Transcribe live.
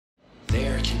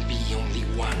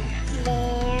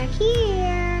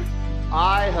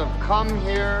have come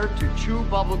here to chew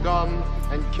bubblegum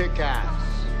and kick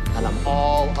ass. And I'm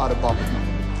all out of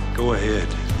bubblegum. Go ahead.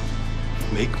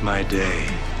 Make my day.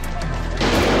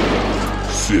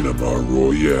 Cinema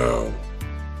Royale.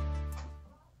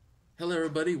 Hello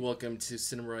everybody, welcome to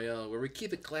Cinema Royale, where we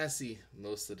keep it classy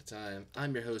most of the time.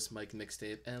 I'm your host, Mike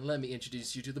Mixtape, and let me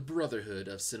introduce you to the Brotherhood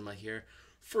of Cinema here.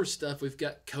 First up, we've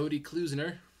got Cody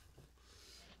Klusner.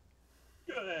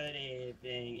 Good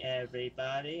evening,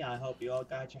 everybody. I hope you all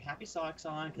got your happy socks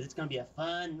on, because it's going to be a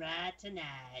fun ride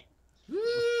tonight.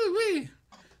 Woo-wee!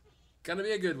 Gonna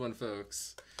be a good one,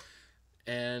 folks.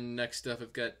 And next up,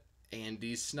 we've got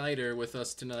Andy Snyder with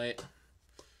us tonight.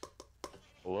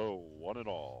 Hello, one and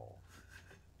all.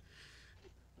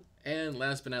 And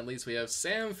last but not least, we have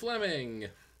Sam Fleming.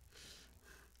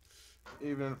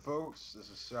 Evening, folks.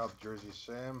 This is South Jersey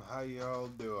Sam. How y'all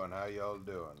doing?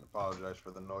 Apologize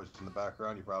for the noise in the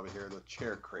background. You probably hear the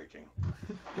chair creaking.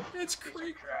 It's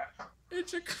creaking.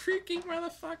 It's a creaking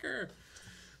motherfucker.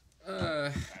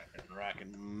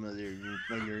 Rocking mother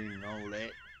and all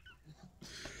that.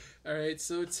 Alright,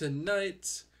 so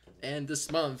tonight and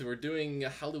this month we're doing a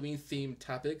Halloween themed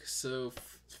topic. So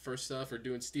first off, we're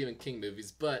doing Stephen King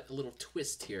movies, but a little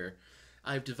twist here.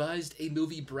 I've devised a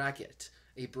movie bracket.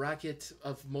 A bracket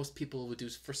of most people would do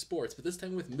for sports, but this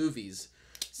time with movies.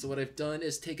 So what I've done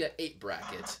is take a 8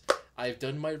 bracket. I've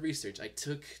done my research. I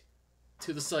took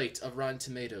to the site of Rotten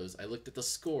Tomatoes. I looked at the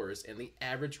scores and the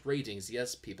average ratings.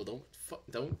 Yes, people,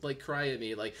 don't like cry at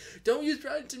me like, don't use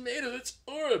Rotten Tomatoes, it's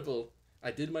horrible.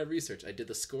 I did my research. I did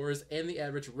the scores and the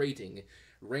average rating.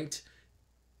 Ranked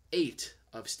 8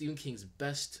 of Stephen King's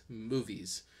best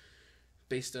movies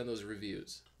based on those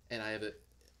reviews. And I have it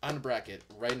on a bracket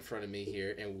right in front of me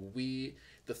here. And we,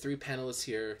 the 3 panelists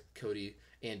here, Cody,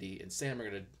 Andy, and Sam, are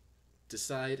going to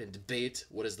decide and debate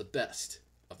what is the best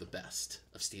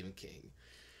of Stephen King.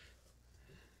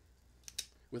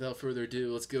 Without further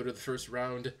ado, let's go to the first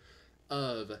round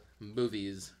of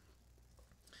movies.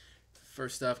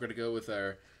 First off, we're going to go with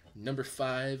our number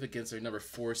 5 against our number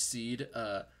 4 seed,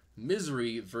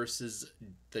 Misery versus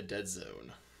The Dead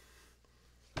Zone.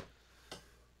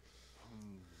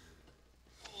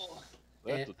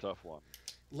 That's a tough one.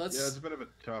 Yeah, it's a bit of a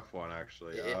tough one,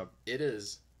 actually. It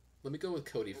is. Let me go with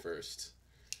Cody first,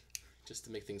 just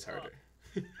to make things harder.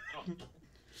 Yeah,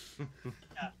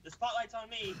 the spotlight's on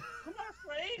me. I'm not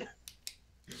afraid.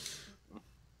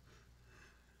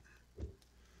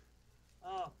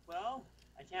 Oh, well,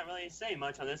 I can't really say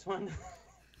much on this one.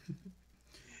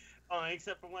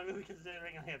 Except for one movie,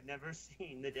 considering I have never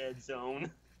seen The Dead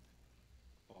Zone.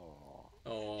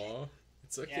 Aww.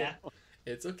 It's okay. Yeah.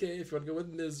 It's okay. If you want to go with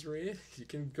Misery, you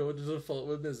can go to default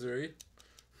with Misery.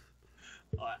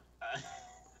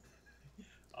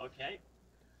 Okay.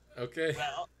 Okay.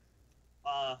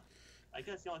 Well, I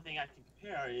guess the only thing I can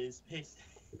compare is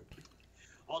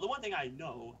well, the one thing I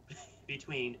know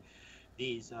between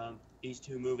these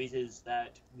 2 movies is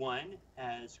that one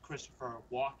has Christopher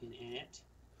Walken in it,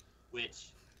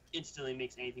 which instantly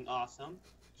makes anything awesome.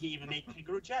 He even made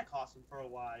Kangaroo Jack awesome for a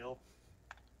while.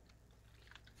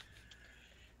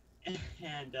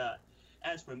 And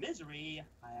as for Misery,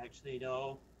 I actually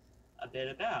know a bit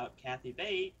about. Kathy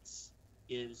Bates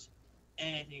is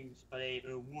anything but a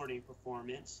rewarding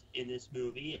performance in this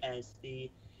movie as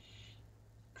the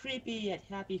creepy yet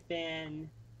happy fan,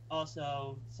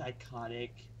 also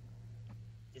psychotic,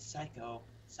 just psycho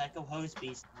hose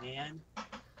beast, man.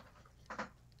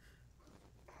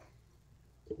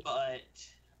 But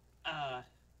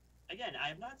again, I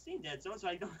have not seen Dead Zone, so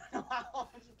I don't know how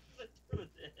I'm supposed to do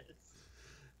with this.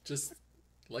 Just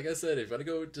like I said, if you want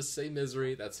to go just say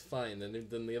Misery, that's fine. Then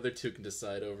the other 2 can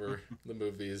decide over the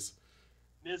movies.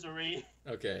 Misery.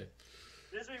 Okay.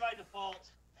 Misery by default.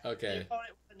 Okay. The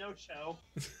opponent with a no-show.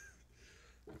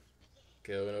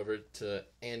 Going over to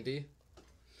Andy.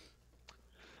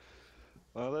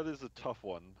 Well, that is a tough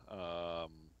one.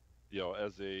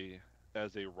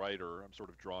 As a writer, I'm sort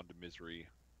of drawn to Misery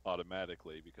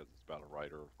automatically because it's about a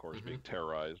writer, of course, being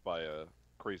terrorized by a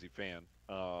crazy fan.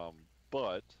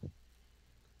 But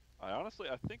I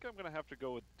think I'm going to have to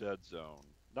go with Dead Zone.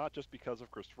 Not just because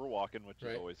of Christopher Walken, which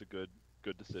is always a good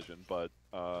decision, but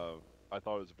I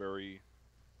thought it was very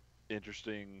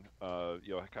interesting. I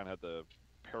kind of had the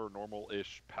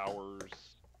paranormal-ish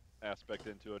powers aspect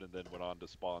into it, and then went on to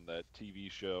spawn that TV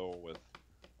show with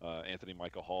Anthony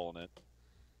Michael Hall in it,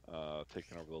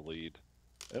 taking over the lead.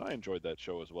 And I enjoyed that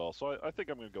show as well, so I think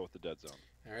I'm going to go with The Dead Zone.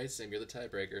 All right, Sam, you're the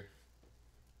tiebreaker.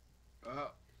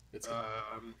 It's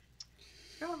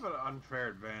kind of an unfair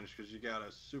advantage because you got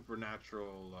a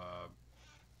supernatural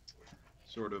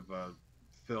sort of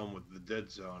film with the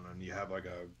Dead Zone, and you have like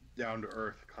a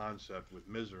down-to-earth concept with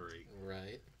Misery.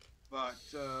 Right. But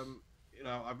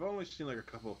I've only seen like a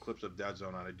couple of clips of Dead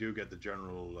Zone, and I do get the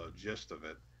general gist of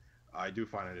it. I do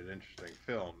find it an interesting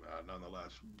film,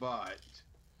 nonetheless. But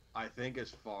I think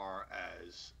as far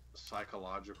as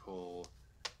psychological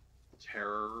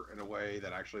terror in a way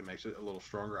that actually makes it a little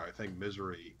stronger, I think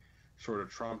Misery sort of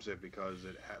trumps it because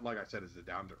like I said, it's a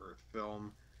down-to-earth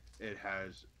film. It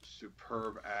has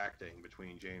superb acting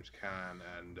between James Caan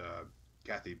and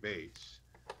Kathy Bates,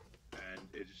 and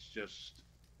it's just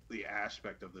the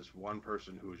aspect of this one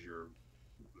person who's your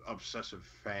obsessive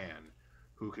fan,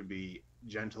 who can be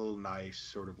gentle, nice,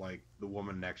 sort of like the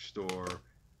woman next door,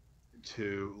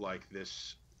 to like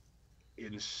this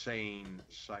insane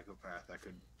psychopath that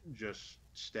could just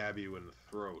stab you in the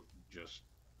throat just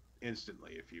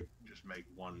instantly if you just make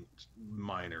one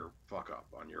minor fuck up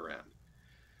on your end.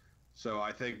 So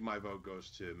I think my vote goes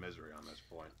to Misery on this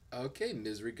point. Okay,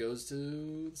 Misery goes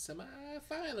to the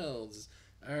semifinals.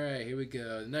 All right, here we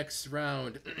go. The next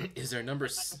round is our number.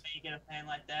 Michael Bay get a fan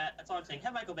like that? That's all I'm saying.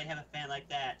 Have Michael Bay have a fan like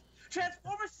that?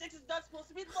 Transformers 6 is not supposed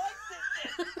to be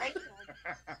like this.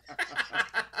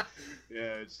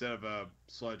 Yeah, instead of a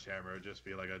sledgehammer, it'd just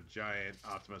be like a giant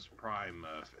Optimus Prime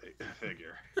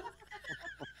figure.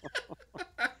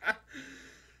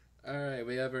 All right,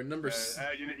 we have our number.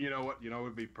 You know what? You know what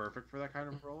would be perfect for that kind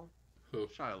of role? Who?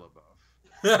 Shia LaBeouf.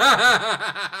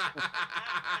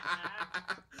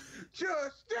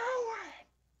 Just do it.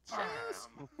 Just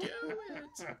do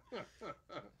it.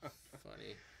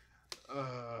 Funny.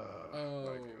 Oh,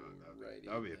 my God.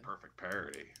 That would be a perfect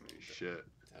parody. I mean, shit.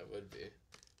 That would be.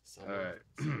 All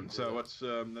right. So what's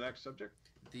the next subject?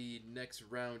 The next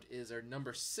round is our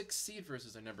number 6 seed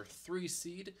versus our number 3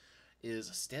 seed.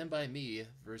 Is Stand By Me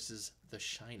versus The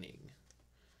Shining.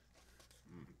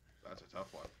 That's a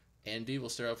tough one. Andy, we'll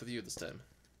start off with you this time.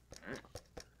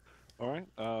 All right.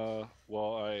 Well,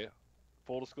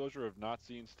 full disclosure, I've not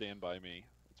seen Stand By Me.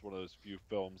 It's one of those few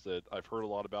films that I've heard a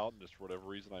lot about, and just for whatever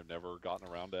reason, I've never gotten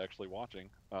around to actually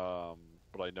watching. But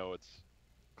I know it's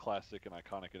classic and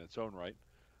iconic in its own right.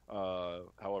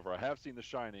 However, I have seen The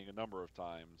Shining a number of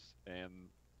times,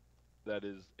 and that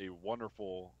is a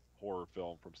wonderful horror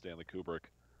film from Stanley Kubrick,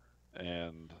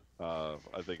 and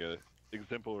I think a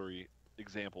exemplary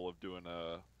example of doing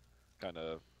a kind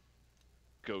of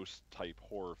ghost type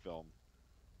horror film,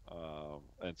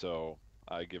 and so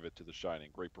I give it to The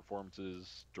Shining. Great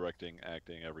performances, directing,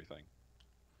 acting, everything.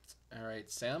 All right,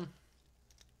 Sam.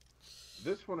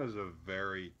 This one is a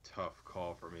very tough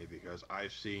call for me because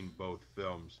I've seen both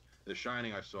films. The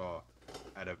Shining I saw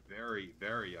at a very,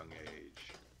 very young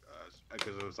age,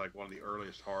 because it was like one of the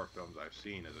earliest horror films I've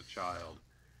seen as a child,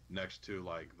 next to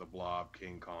like The Blob,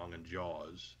 King Kong, and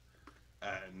Jaws.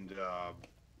 And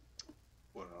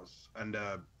what else? And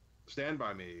Stand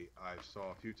By Me I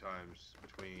saw a few times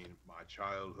between my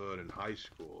childhood and high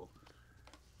school.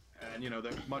 And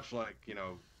they're much like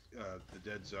The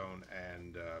Dead Zone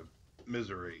and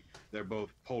Misery. They're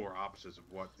both polar opposites of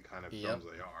what the kind of films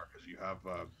they are, because you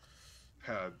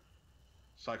have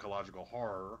psychological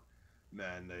horror,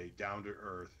 then a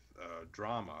down-to-earth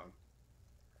drama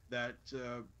that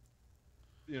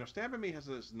Stand By Me has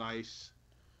this nice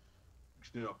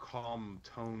calm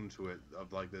tone to it,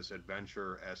 of like this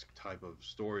adventure-esque type of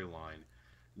storyline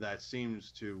that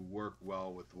seems to work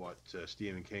well with what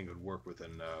Stephen King would work with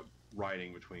in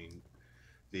writing, between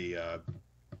the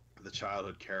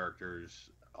childhood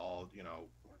characters, all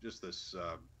just this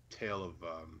tale of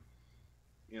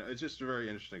it's just a very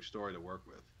interesting story to work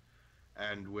with.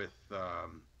 And with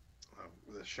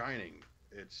The Shining,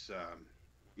 it's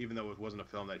even though it wasn't a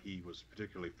film that he was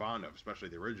particularly fond of, especially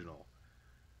the original,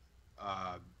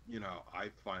 I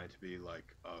find it to be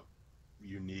like a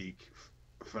unique,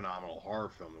 phenomenal horror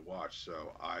film to watch.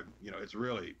 So I'm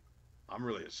really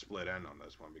a split end on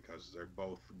this one because they're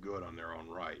both good on their own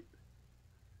right.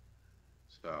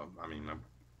 So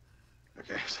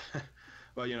okay.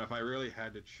 But if I really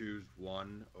had to choose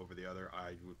one over the other,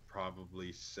 I would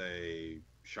probably say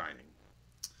Shining.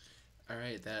 All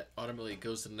right, that ultimately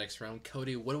goes to the next round.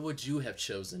 Cody, what would you have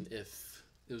chosen if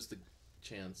it was the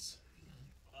chance?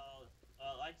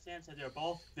 Well, like Sam said, they're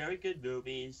both very good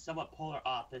movies, somewhat polar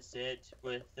opposite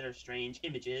with their strange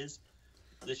images.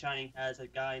 The Shining has a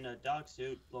guy in a dog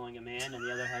suit blowing a man, and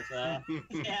the other has a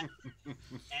yeah.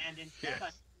 And in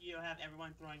you have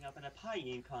everyone throwing up in a pie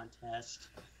eating contest.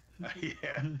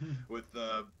 Yeah, with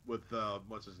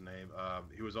what's his name?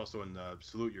 He was also in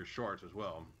Salute Your Shorts as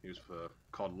well. He was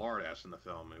called Lardass in the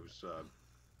film. It was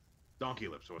Donkey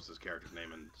Lips. What's his character's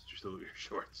name in Salute Your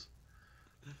Shorts?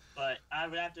 But I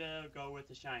would have to go with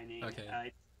The Shining.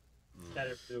 Okay.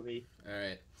 better movie. All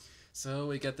right. So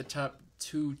we got the top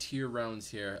 2 tier rounds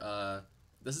here.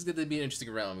 This is going to be an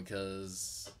interesting round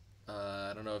because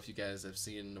I don't know if you guys have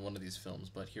seen one of these films,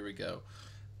 but here we go.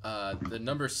 The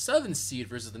number 7 seed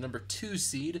versus the number 2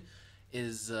 seed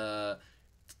is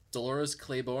Dolores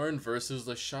Claiborne versus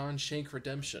the Shawshank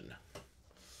Redemption.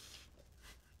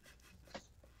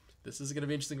 This is going to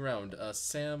be an interesting round.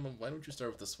 Sam, why don't you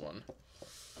start with this one?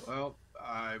 Well,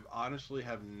 I honestly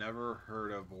have never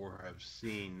heard of or have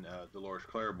seen Dolores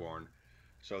Claiborne,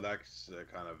 so that's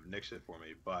kind of nixed it for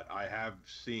me. But I have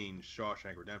seen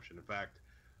Shawshank Redemption. In fact,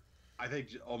 I think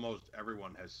almost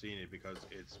everyone has seen it because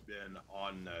it's been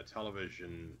on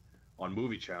television, on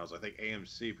movie channels. I think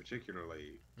AMC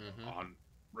particularly on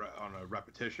a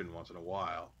repetition once in a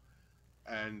while,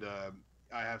 and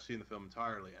I have seen the film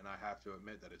entirely, and I have to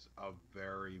admit that it's a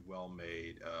very well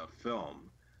made film.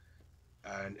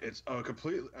 And it's a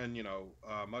complete, and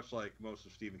much like most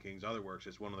of Stephen King's other works,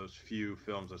 it's one of those few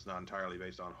films that's not entirely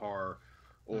based on horror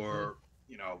or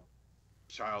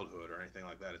childhood or anything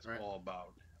like that. It's all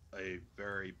about a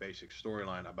very basic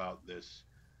storyline about this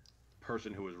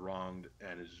person who is wronged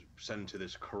and is sent to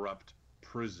this corrupt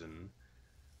prison,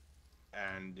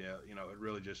 and it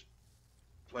really just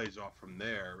plays off from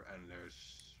there. And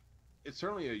it's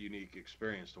certainly a unique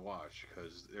experience to watch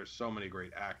because there's so many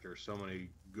great actors,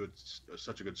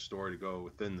 such a good story to go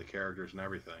within the characters and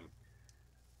everything.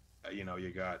 You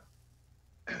got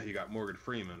Morgan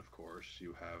Freeman, of course.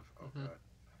 You have God,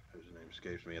 his name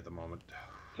escapes me at the moment.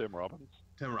 Tim Robbins.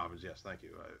 Tim Robbins, yes, thank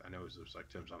you. I know it was like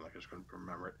Tim something, I just couldn't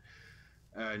remember it.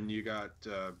 And you got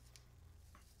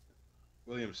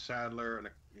William Sadler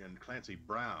and Clancy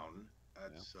Brown.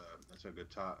 That's a good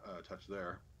touch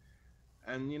there.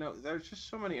 And there's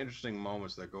just so many interesting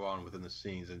moments that go on within the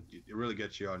scenes, and it really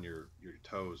gets you on your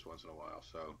toes once in a while.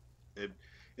 So it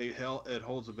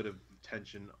holds a bit of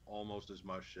tension almost as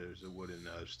much as it would in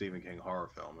a Stephen King horror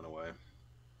film in a way.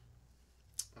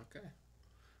 Okay.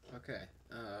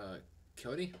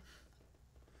 Cody?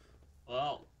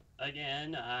 Well,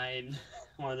 again, I'm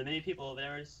one of the many people that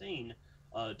have ever seen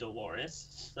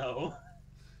Dolores, so...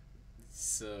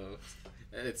 So,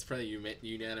 it's probably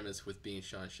unanimous with being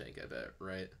Shawshank, I bet,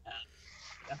 right?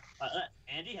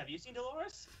 Andy, have you seen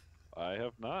Dolores? I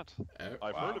have not.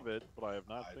 I've heard of it, but I have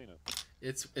not seen it.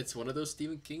 It's one of those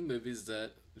Stephen King movies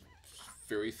that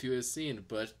very few have seen,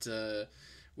 but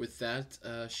with that,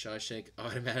 Shawshank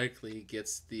automatically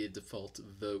gets the default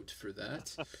vote for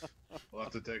that. We'll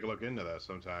have to take a look into that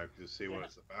sometime to see what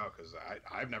it's about, because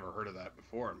I've never heard of that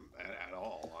before at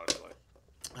all, honestly.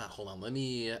 Hold on, let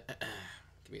me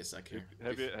give me a sec here.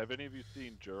 Have any of you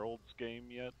seen Gerald's Game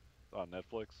yet on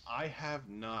Netflix? I have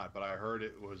not, but I heard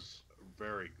it was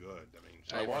very good. I mean,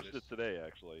 I watched it today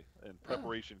actually in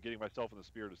preparation, getting myself in the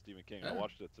spirit of Stephen King. I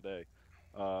watched it today.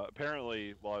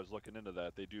 Apparently, while I was looking into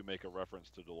that, they do make a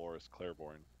reference to Dolores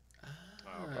Claiborne.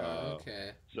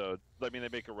 Okay. So I mean, they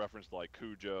make a reference to like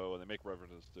Cujo, and they make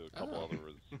references to a couple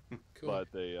others. Cool.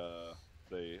 But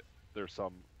there's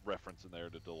some reference in there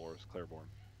to Dolores Claiborne.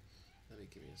 Let me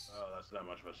give you Oh, that's not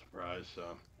much of a surprise.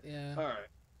 So yeah. All right.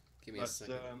 Give me a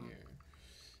second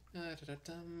here.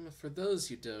 For those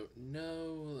who don't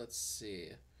know, let's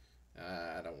see.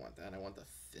 I don't want that. I want the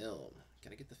film.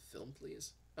 Can I get the film,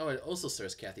 please? Oh, it also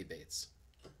stars Kathy Bates.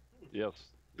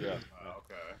 Yes. Yeah.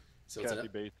 Okay. So Kathy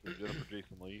Bates and Jennifer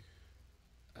Jason Leigh.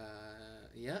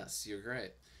 Yes, you're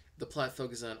right. The plot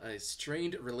focuses on a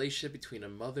strained relationship between a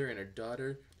mother and her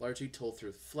daughter, largely told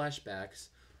through flashbacks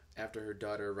after her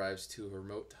daughter arrives to her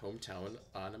remote hometown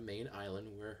on a Maine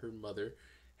island where her mother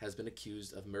has been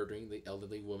accused of murdering the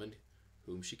elderly woman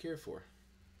whom she cared for.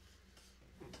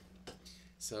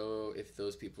 So if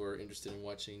those people are interested in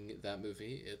watching that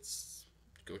movie,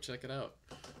 go check it out.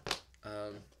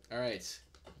 All right.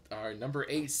 Our number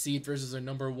 8 seed versus our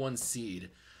number 1 seed.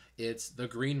 It's The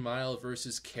Green Mile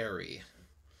versus Carrie.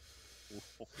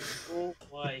 Oh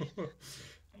boy.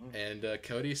 And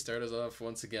Cody, start us off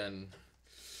once again.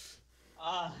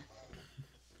 Well,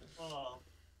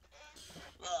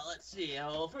 let's see.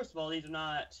 Well, first of all, these are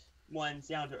not one's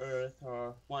down to earth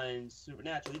or one's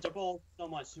supernatural. These are both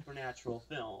somewhat supernatural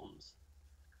films.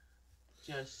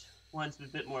 Just one's a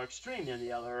bit more extreme than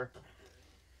the other.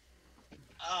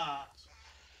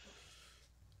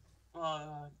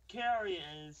 Carrie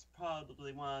is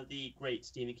probably one of the great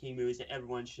Stephen King movies that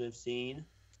everyone should have seen.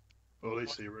 Well, at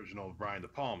least the original Brian De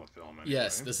Palma film. Anyway.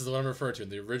 Yes, this is what I'm referring to.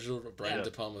 The original Brian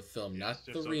De Palma film, not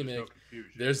the remake.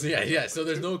 There's no confusion. So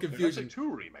there's no confusion. There's actually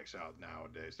 2 remakes out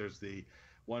nowadays. There's the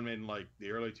one made in like the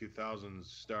early 2000s,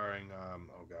 starring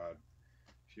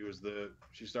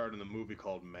she starred in the movie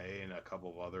called May and a couple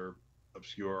of other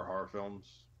obscure horror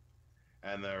films.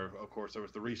 And of course, there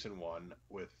was the recent one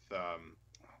with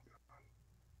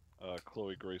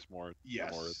Chloe Grace Moretz.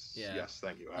 yes, Yeah. yes,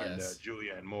 thank you, and Yes.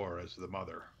 Julianne Moore as the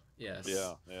mother. Yes.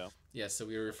 Yeah. Yeah, so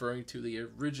we were referring to the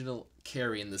original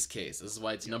Carrie in this case. This is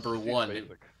why it's number She's one.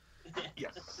 basic.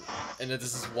 Yes. And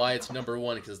this is why it's number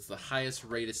one, because it's the highest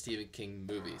rated Stephen King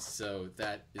movie. So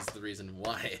that is the reason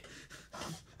why.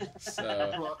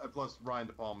 So. Plus, Ryan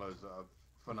De Palma is a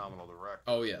phenomenal director.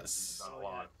 Oh, yes. He's done a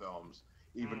lot of films,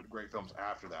 even great films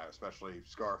after that, especially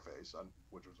Scarface,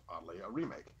 which was oddly a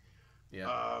remake.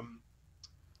 Yeah.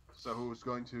 So who's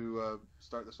going to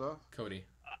start this off? Cody.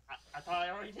 I thought I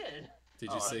already did.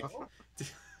 Did you sig?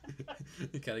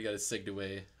 You kind of got to sigged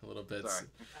away a little bit.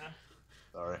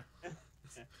 Sorry.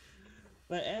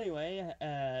 But anyway,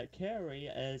 Carrie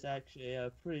is actually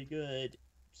a pretty good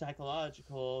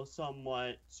psychological,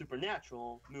 somewhat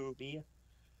supernatural movie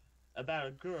about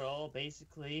a girl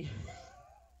basically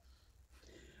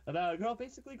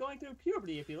going through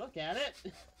puberty. If you look at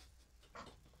it.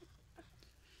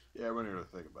 Yeah, when you really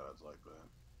think about it, it's like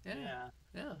that.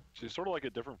 Yeah. She's sort of like a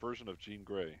different version of Jean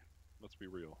Grey. Let's be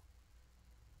real.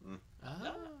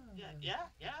 Ah. Yeah.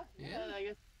 I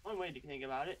guess one way to think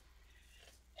about it.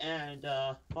 And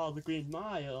while the Green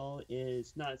Mile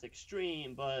is not as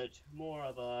extreme, but more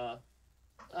of a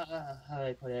how do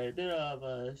I put it? A bit of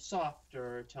a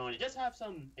softer tone. It does have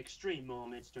some extreme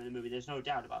moments during the movie. There's no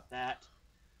doubt about that.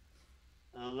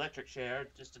 Electric Chair,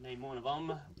 just to name one of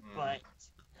them. But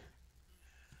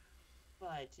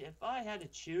if I had to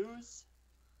choose,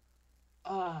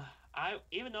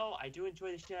 even though I do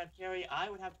enjoy the shit out of Carrie, I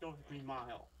would have to go with Green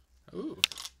Mile. Ooh.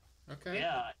 Okay.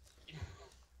 Yeah.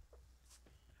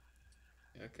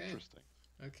 Okay. Interesting.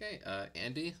 Okay.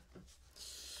 Andy.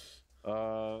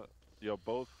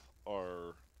 Both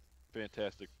are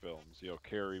fantastic films.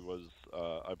 Carrie was,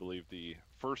 I believe, the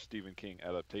first Stephen King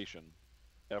adaptation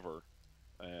ever,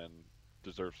 and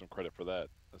deserves some credit for that,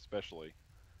 especially.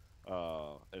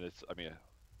 And it's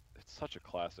such a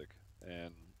classic,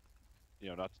 and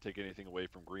not to take anything away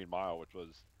from Green Mile, which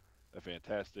was a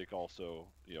fantastic, also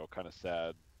kind of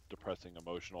sad, depressing,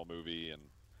 emotional movie, and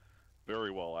very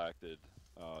well acted.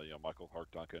 Michael Clark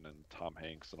Duncan and Tom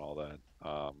Hanks and all that.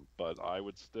 But I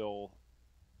would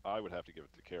have to give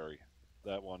it to Carrie.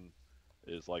 That one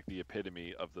is like the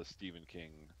epitome of the Stephen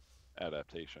King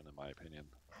adaptation, in my opinion.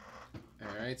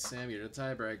 All right, Sam, you're the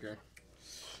tiebreaker.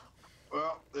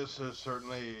 Well, this is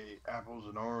certainly apples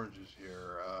and oranges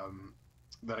here.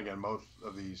 Then again, most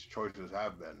of these choices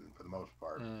have been, for the most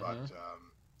part. But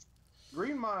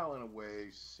Green Mile, in a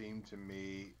way, seemed to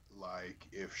me like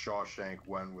if Shawshank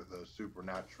went with a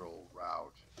supernatural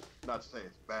route. Not to say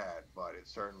it's bad, but it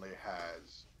certainly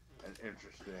has an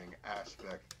interesting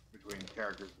aspect between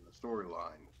characters and the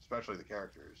storyline, especially the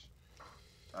characters.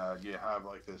 You have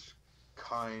like this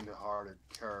kind-hearted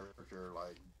character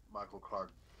like Michael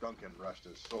Clark Duncan, rest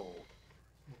his soul,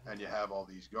 and you have all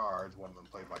these guards, one of them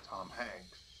played by Tom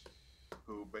Hanks,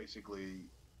 who basically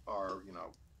are,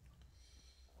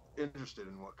 interested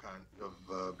in what kind of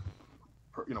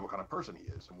what kind of person he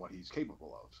is and what he's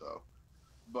capable of. So,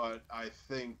 but I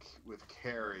think with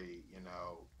Carrie,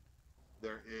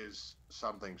 there is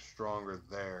something stronger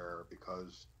there,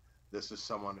 because this is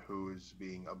someone who is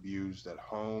being abused at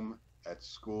home, at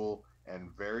school,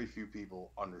 and very few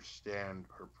people understand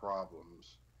her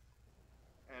problems.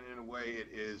 And in a way, it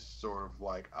is sort of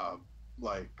like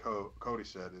Cody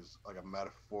said, is like a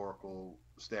metaphorical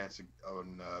stance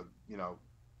on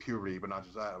puberty, but not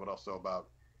just that, but also about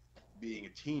being a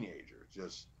teenager,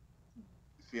 just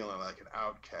feeling like an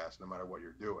outcast no matter what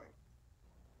you're doing.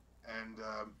 And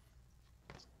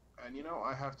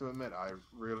I have to admit, I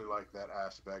really like that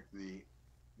aspect,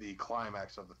 the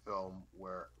climax of the film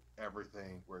where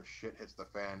shit hits the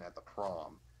fan at the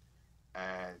prom.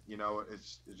 And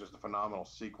it's just a phenomenal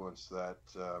sequence that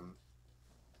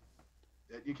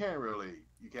you can't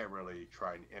really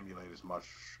try and emulate as much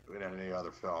in any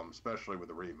other film, especially with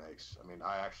the remakes. I mean,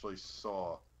 I actually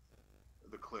saw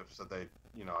the clips that I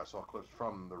saw clips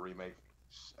from the remake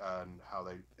and how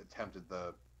they attempted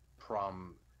the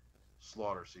prom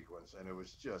slaughter sequence, and it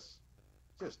was just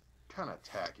kind of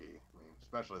tacky. I mean,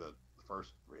 especially the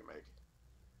first remake.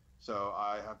 So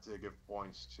I have to give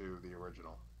points to the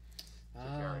original.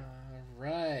 All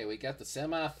right, we got the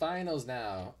semifinals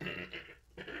now.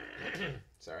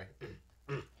 Sorry.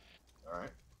 All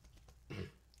right.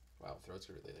 Wow, throat's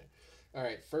really there. All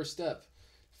right, first up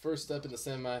in the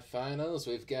semifinals,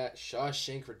 we've got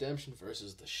Shawshank Redemption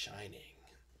versus The Shining.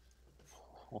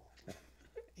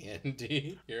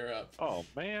 Andy, you're up. Oh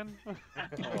man,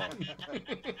 That's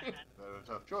a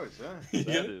tough choice, huh?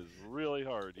 that is really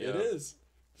hard. Yeah. It is.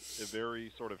 a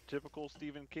very sort of typical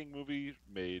Stephen King movie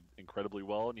made incredibly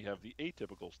well, and you have the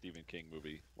atypical Stephen King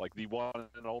movie, like the one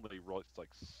and only. It's like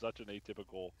such an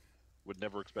atypical, would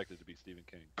never expect it to be Stephen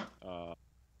King.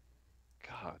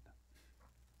 God,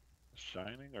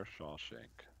 Shining or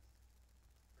Shawshank?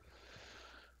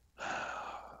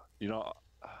 You know,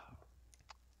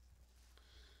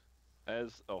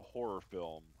 as a horror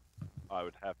film, I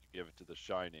would have to give it to The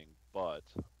Shining, but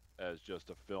as just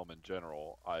a film in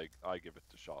general, I give it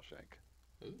to Shawshank.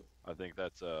 Ooh. I think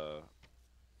that's a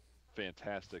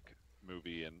fantastic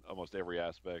movie in almost every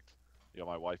aspect. You know,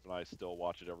 my wife and I still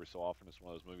watch it every so often. It's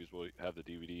one of those movies we'll have the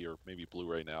DVD or maybe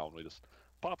Blu-ray now, and we just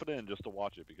pop it in just to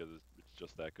watch it because it's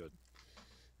just that good.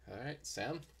 All right,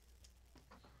 Sam.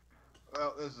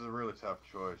 Well, this is a really tough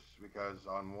choice because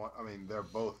they're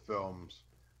both films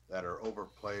that are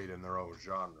overplayed in their own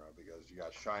genre because you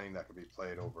got Shining that could be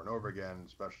played over and over again,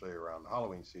 especially around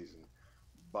Halloween season.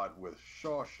 But with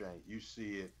Shawshank, you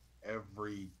see it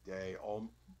every day.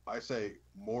 I say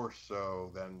more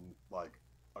so than like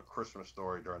A Christmas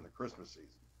Story during the Christmas season.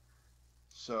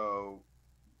 So,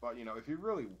 but if you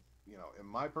really, in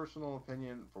my personal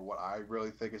opinion, for what I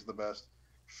really think is the best,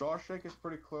 Shawshank is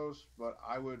pretty close, but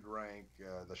I would rank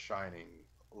The Shining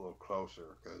a little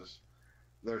closer because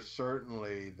there's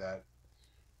certainly the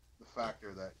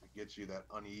factor that gets you that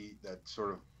that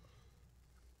sort of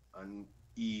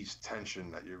unease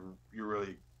tension that you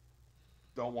really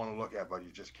don't want to look at, but you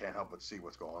just can't help but see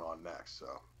what's going on next.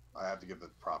 So I have to give the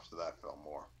props to that film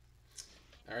more.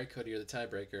 All right, Cody, you're the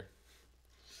tiebreaker.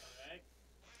 Alright.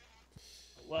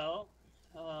 Well,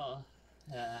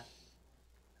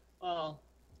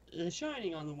 The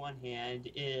Shining, on the one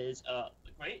hand, is a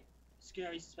great,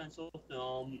 scary, suspenseful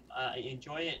film. I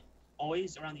enjoy it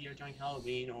always around the year during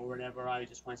Halloween or whenever I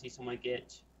just want to see someone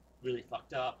get really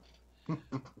fucked up.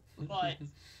 But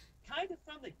kind of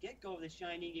from the get-go of The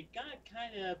Shining, you've got to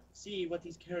kind of see what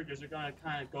these characters are going to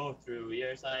kind of go through.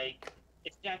 It's like,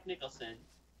 it's Jack Nicholson.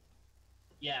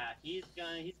 Yeah, he's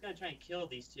gonna try and kill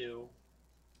these two.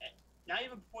 Not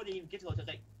even before they even get to those, it's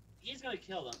like, he's gonna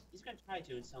kill them. He's gonna try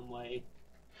to in some way.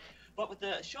 But with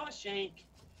the Shawshank,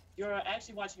 you're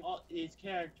actually watching all these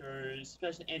characters,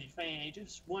 especially Andy Frayne, and you're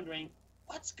just wondering,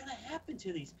 what's gonna happen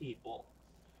to these people?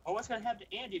 Or what's gonna happen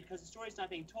to Andy, because the story's not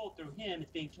being told through him,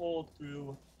 it's being told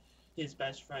through his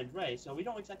best friend Ray. So we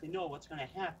don't exactly know what's gonna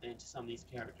happen to some of these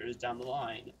characters down the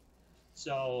line.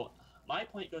 So my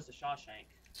point goes to Shawshank.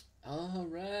 All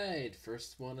right,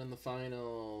 first one in the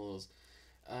finals.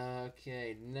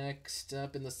 Okay, next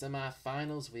up in the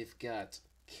semifinals, we've got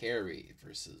Carrie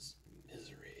versus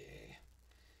Misery.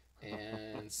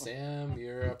 And Sam,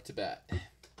 you're up to bat.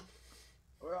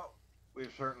 Well,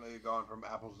 we've certainly gone from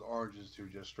apples to oranges to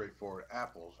just straightforward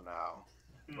apples now.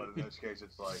 But in this case,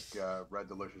 it's like Red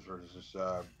Delicious versus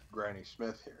Granny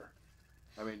Smith here.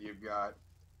 I mean, you've got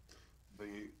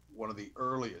one of the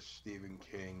earliest Stephen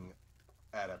King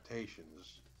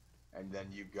adaptations, and then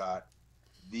you've got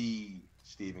the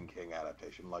Stephen King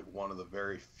adaptation, like one of the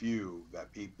very few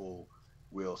that people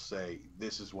will say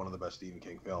this is one of the best Stephen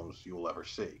King films you will ever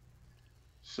see.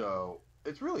 So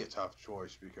it's really a tough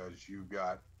choice because you've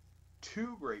got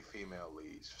two great female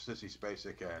leads, Sissy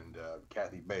Spacek and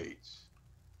Kathy Bates,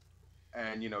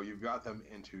 and you've got them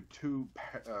into two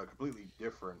completely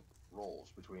different roles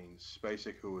between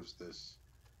Spacek, who is this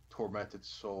tormented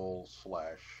soul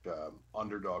 /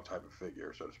 underdog type of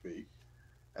figure, so to speak,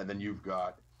 and then you've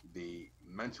got the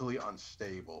mentally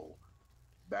unstable,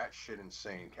 batshit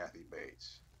insane Kathy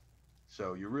Bates.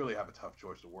 So you really have a tough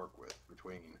choice to work with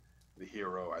between the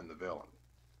hero and the villain.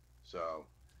 So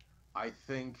I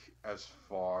think as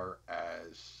far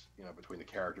as between the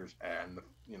characters and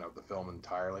the film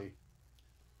entirely,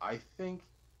 I think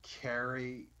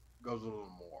Carrie goes a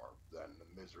little more than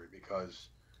the Misery because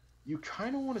you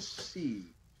kind of want to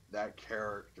see that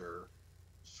character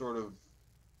sort of,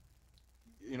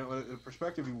 in a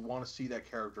perspective, you want to see that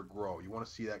character grow. You want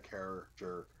to see that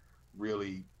character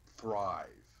really thrive.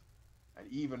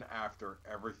 And even after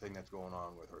everything that's going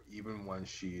on with her, even when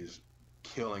she's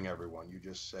killing everyone, you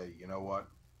just say, you know what?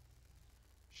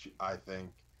 I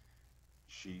think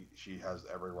she has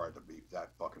every right to be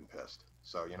that fucking pissed.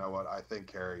 So, you know what? I think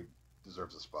Carrie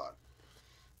deserves a spot.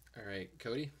 All right,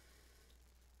 Cody?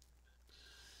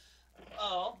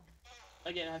 Oh,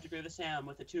 again, I have to agree with Sam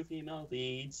with the two female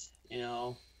leads.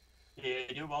 They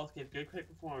do both give good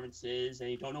performances, and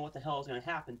you don't know what the hell is going to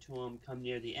happen to them come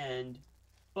near the end.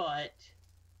 But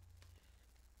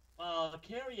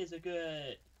Carrie is a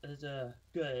good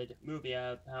movie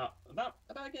about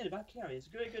Carrie. It's a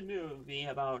very good movie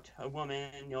about a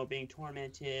woman, being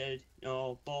tormented,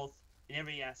 both in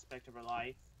every aspect of her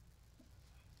life.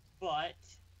 But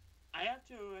I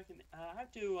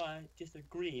have to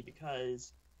disagree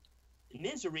because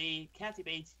Misery, Kathy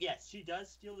Bates, yes, she does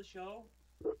steal the show,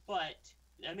 but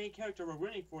the main character we're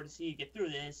rooting for to see get through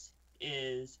this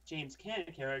is James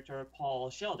Caan's character, Paul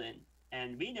Sheldon,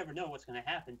 and we never know what's going to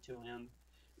happen to him,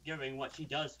 given what she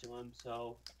does to him.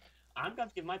 So I'm going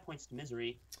to give my points to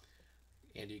Misery.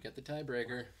 Andy, you got the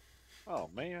tiebreaker. Oh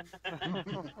man.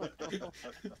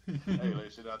 Hey,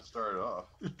 Lacey, not to start it off.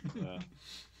 Yeah.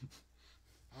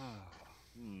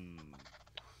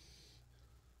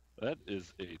 That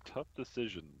is a tough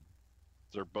decision.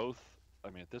 They're both, I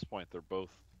mean, at this point, they're both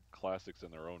classics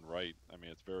in their own right. I mean,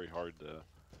 it's very hard to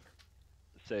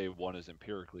say one is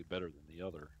empirically better than the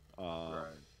other. Right.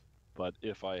 But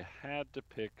if I had to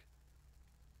pick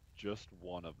just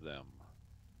one of them,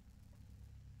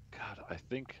 God, I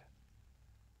think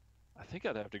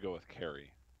I'd have to go with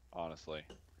Carrie, honestly.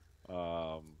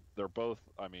 They're both,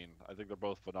 I mean, I think they're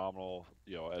both phenomenal.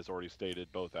 You know, as already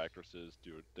stated, both actresses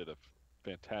did a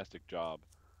fantastic job.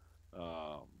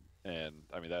 And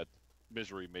I mean, that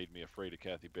Misery made me afraid of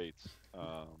Kathy Bates.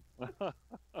 Well,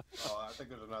 I think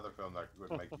there's another film that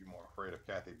would make you more afraid of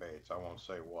Kathy Bates. I won't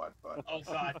say what, but Oh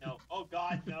God, no! Oh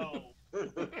God, no!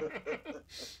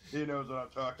 he knows what I'm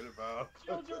talking about.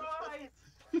 Shield your eyes!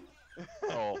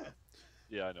 Oh,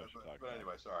 yeah, I know what you're talking But about.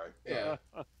 anyway, sorry. Yeah.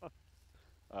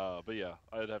 But yeah,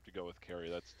 I'd have to go with Carrie.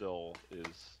 That still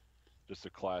is just a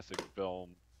classic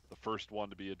film, the first one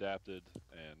to be adapted,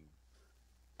 and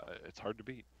it's hard to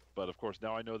beat. But of course,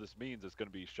 now I know this means it's going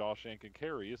to be Shawshank and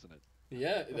Carrie, isn't it?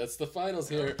 Yeah, that's the finals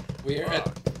here. We are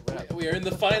in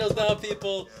the finals now,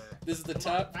 people. This is the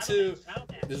top two.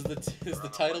 This is the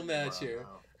title match here.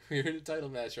 We're in a title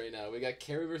match right now. We got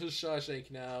Carrie versus Shawshank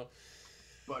now.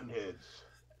 Buttonheads.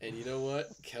 And you know what,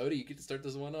 Cody, you get to start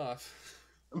this one off.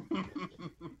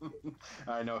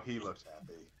 I know he looks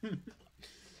happy.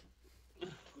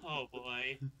 Oh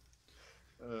boy.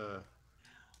 Uh,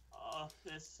 Oh,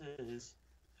 this is.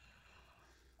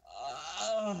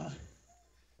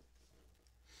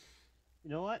 You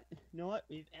know what?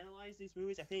 We've analyzed these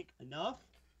movies, I think, enough.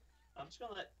 I'm just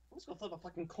gonna flip a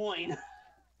fucking coin.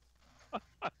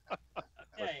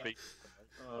 Yeah.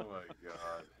 oh my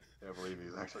god. I can't believe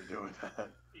he's actually doing that.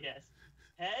 Yes.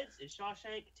 Heads is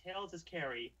Shawshank, tails is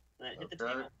Carrie. And then hit the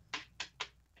Okay. table.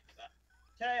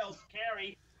 Tails,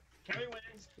 Carrie. Carrie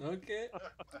wins. Okay.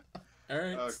 All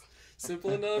right. Okay.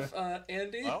 Simple enough,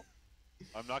 Andy. Well,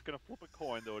 I'm not going to flip a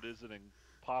coin, though it is an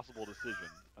impossible decision.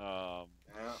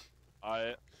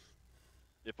 Yeah.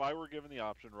 If I were given the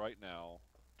option right now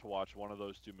to watch one of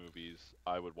those two movies,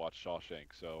 I would watch Shawshank.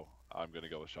 So I'm going to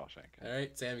go with Shawshank. All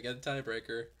right, Sam, you got the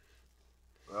tiebreaker.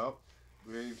 Well,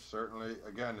 we've certainly,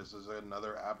 again, this is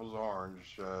another apples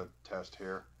orange test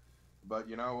here. But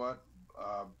you know what?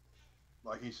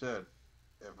 Like he said,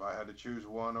 if I had to choose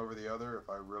one over the other, if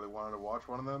I really wanted to watch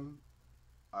one of them,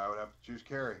 I would have to choose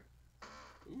Carrie.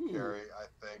 Ooh. Carrie, I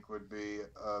think, would be,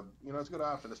 it's a good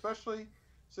option, especially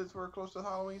since we're close to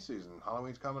Halloween season.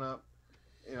 Halloween's coming up.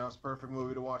 You know, it's a perfect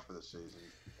movie to watch for this season.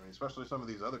 I mean, especially some of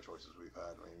these other choices we've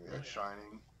had. I mean, we had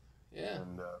Shining Yeah.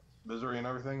 and Misery and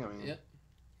everything. I mean, Yep.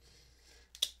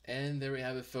 And there we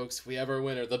have it, folks. We have our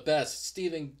winner. The best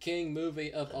Stephen King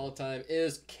movie of all time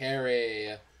is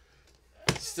Carrie.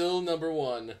 Still number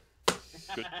one.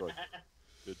 Good choice.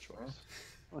 Good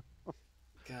choice.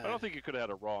 God. I don't think you could have had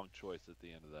a wrong choice at the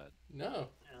end of that. No.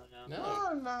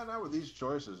 No. No. not with these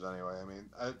choices anyway. I mean,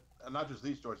 and not just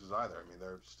these choices either. I mean,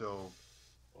 there's still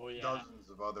Oh yeah. dozens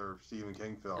of other Stephen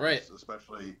King films, Right.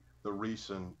 especially the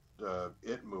recent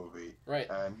It movie. Right.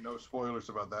 And no spoilers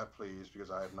about that, please,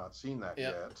 because I have not seen that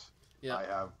Yep. yet. Yep. I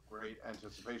have great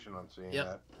anticipation on seeing Yep.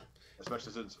 that,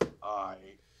 especially since I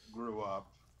grew up,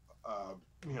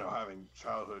 having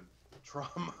childhood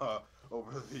trauma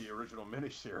over the original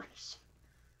miniseries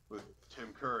with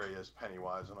Tim Curry as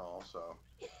Pennywise and all. So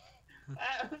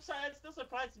I'm sorry, it still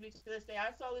surprises me to this day.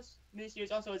 I saw this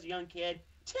miniseries also as a young kid.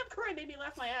 Tim Curry made me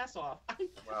laugh my ass off.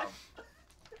 well.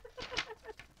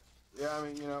 Yeah, I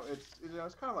mean,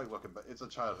 it's kind of like looking back. It's a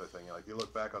childhood thing. Like, you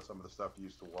look back on some of the stuff you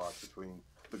used to watch between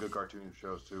the good cartoon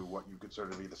shows to what you consider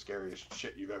to be the scariest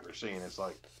shit you've ever seen. It's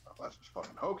like, oh, that's just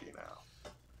fucking hokey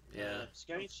now. Yeah.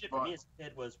 Scariest shit for me as a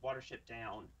kid was Watership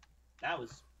Down. That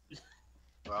was.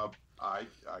 Well, I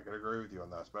could agree with you on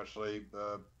that, especially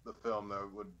the film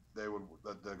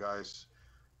that the guys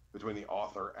between the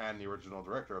author and the original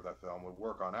director of that film would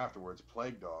work on afterwards.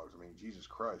 Plague Dogs. I mean, Jesus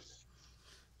Christ.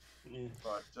 Yeah.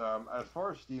 But as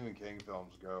far as Stephen King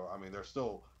films go, I mean, there's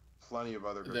still plenty of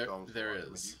other good films. There I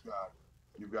mean, is.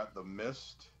 you've got The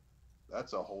Mist.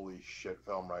 That's a holy shit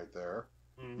film right there.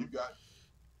 Mm-hmm. You've got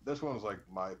this one's like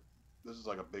this is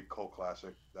like a big cult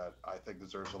classic that I think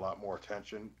deserves a lot more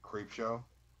attention. Creepshow.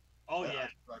 Oh yeah.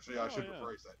 Actually, I should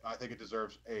rephrase that. I think it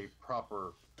deserves a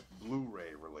proper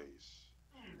Blu-ray release.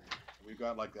 We've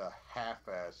got like a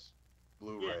half-ass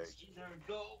Blu-ray. Yes, either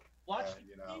go watch And,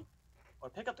 it or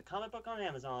pick up the comic book on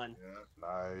Amazon. Yeah,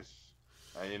 nice.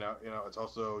 And it's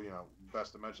also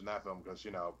best to mention that film because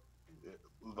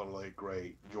the late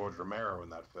great George Romero in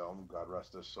that film, God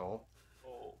rest his soul.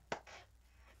 Oh.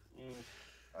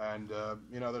 And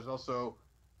there's also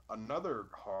another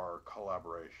horror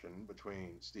collaboration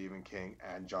between Stephen King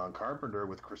and John Carpenter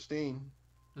with Christine.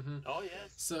 Mm-hmm. Oh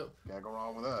yes. So Can't go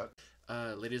wrong with that.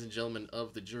 ladies and gentlemen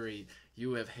of the jury,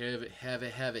 you have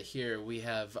it here. We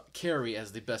have Carrie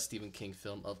as the best Stephen King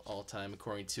film of all time,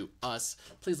 according to us.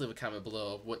 Please leave a comment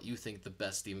below of what you think the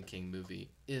best Stephen King movie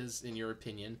is, in your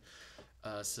opinion.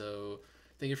 So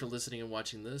thank you for listening and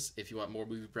watching this. If you want more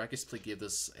movie brackets, please give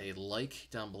us a like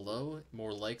down below.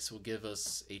 More likes will give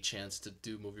us a chance to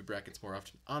do movie brackets more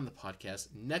often on the podcast.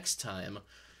 Next time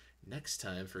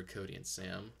for Cody and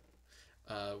Sam,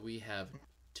 we have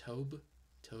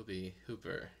Toby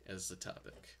Hooper as the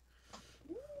topic.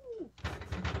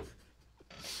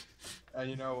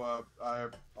 And I'll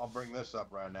bring this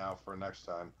up right now for next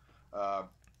time.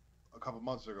 A couple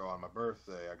months ago on my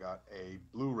birthday, I got a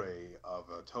Blu-ray of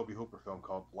a Toby Hooper film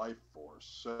called Life Force.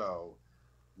 So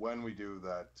when we do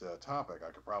that topic,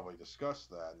 I could probably discuss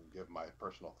that and give my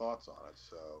personal thoughts on it.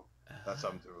 So that's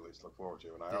something to at least look forward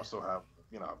to. And I also have,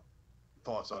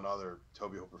 thoughts on other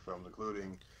Toby Hooper films,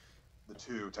 including the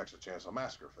 2 Texas Chainsaw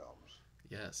Massacre films.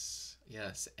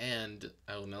 Yes, and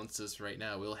I will announce this right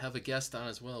now. We'll have a guest on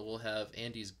as well. We'll have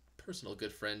Andy's personal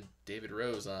good friend, David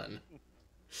Rose, on.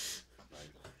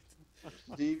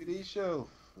 DVD show.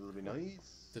 It'll be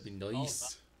nice. That'd be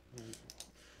nice.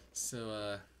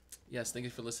 So, yes, thank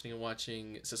you for listening and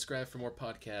watching. Subscribe for more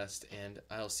podcasts, and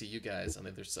I'll see you guys on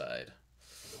the other side.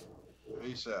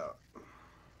 Peace out.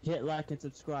 Hit like and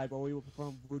subscribe, or we will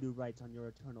perform voodoo rites on your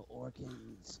eternal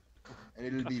organs. And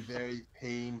it'll be very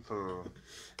painful.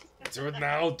 Do it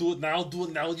now, do it now, do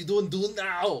it now. You do it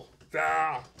now.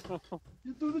 Ah.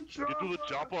 You do the chopper. You do the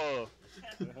chopper.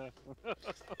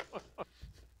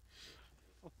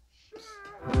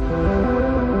 Sure.